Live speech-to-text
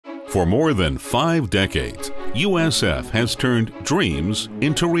For more than 5 decades, USF has turned dreams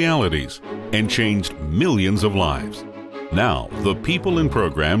into realities and changed millions of lives. Now, the people and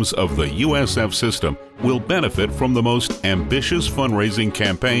programs of the USF system will benefit from the most ambitious fundraising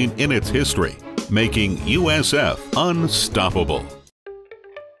campaign in its history, making USF unstoppable.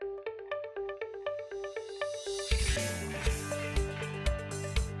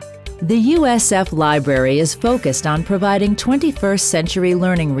 The USF Library is focused on providing 21st century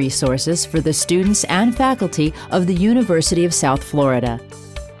learning resources for the students and faculty of the University of South Florida.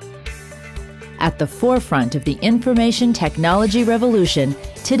 At the forefront of the information technology revolution,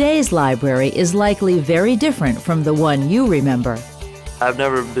 today's library is likely very different from the one you remember. I've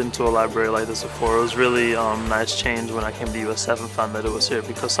never been to a library like this before. It was really nice change when I came to USF and found that it was here,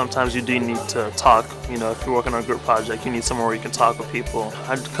 because sometimes you do need to talk. You know, if you're working on a group project, you need somewhere where you can talk with people.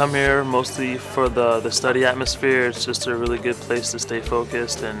 I'd come here mostly for the study atmosphere. It's just a really good place to stay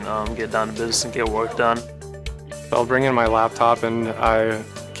focused and get down to business and get work done. I'll bring in my laptop and I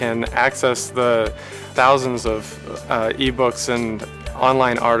can access the thousands of ebooks and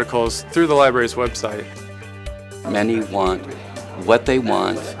online articles through the library's website. Many want what they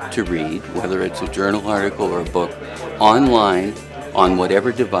want to read, whether it's a journal article or a book, online on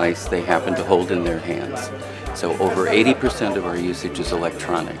whatever device they happen to hold in their hands. So over 80% of our usage is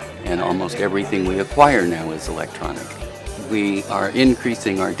electronic, and almost everything we acquire now is electronic. We are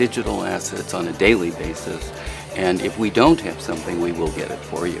increasing our digital assets on a daily basis, and if we don't have something, we will get it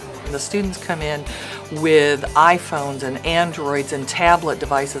for you. The students come in with iPhones and Androids and tablet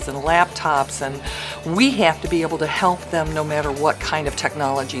devices and laptops, and we have to be able to help them no matter what kind of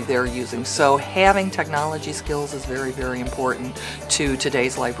technology they're using. So having technology skills is very, very important to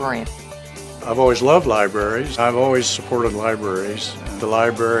today's librarian. I've always loved libraries. I've always supported libraries. The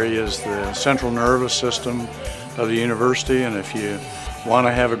library is the central nervous system of the university, and if you want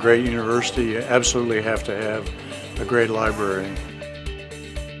to have a great university, you absolutely have to have a great library.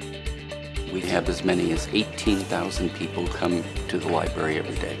 We have as many as 18,000 people come to the library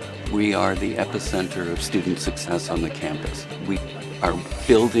every day. We are the epicenter of student success on the campus. We are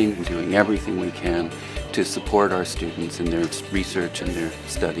building, doing everything we can to support our students in their research and their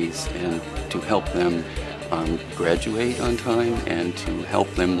studies, and to help them graduate on time and to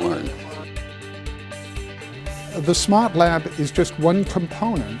help them learn. The Smart Lab is just one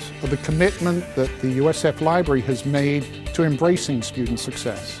component of the commitment that the USF Library has made to embracing student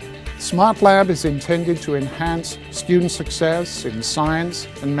success. Smart Lab is intended to enhance student success in science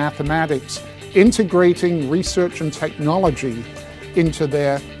and mathematics, integrating research and technology into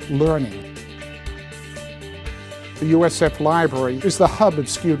their learning. The USF Library is the hub of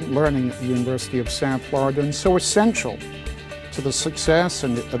student learning at the University of South Florida, and so essential to the success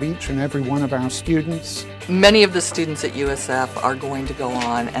of each and every one of our students. Many of the students at USF are going to go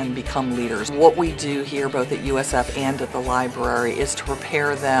on and become leaders. What we do here, both at USF and at the library, is to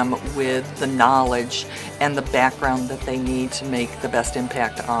prepare them with the knowledge and the background that they need to make the best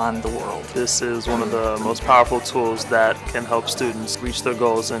impact on the world. This is one of the most powerful tools that can help students reach their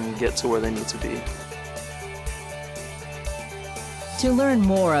goals and get to where they need to be. To learn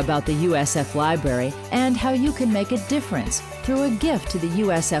more about the USF Library and how you can make a difference through a gift to the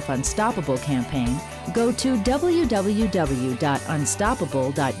USF Unstoppable campaign, go to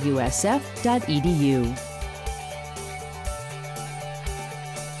www.unstoppable.usf.edu.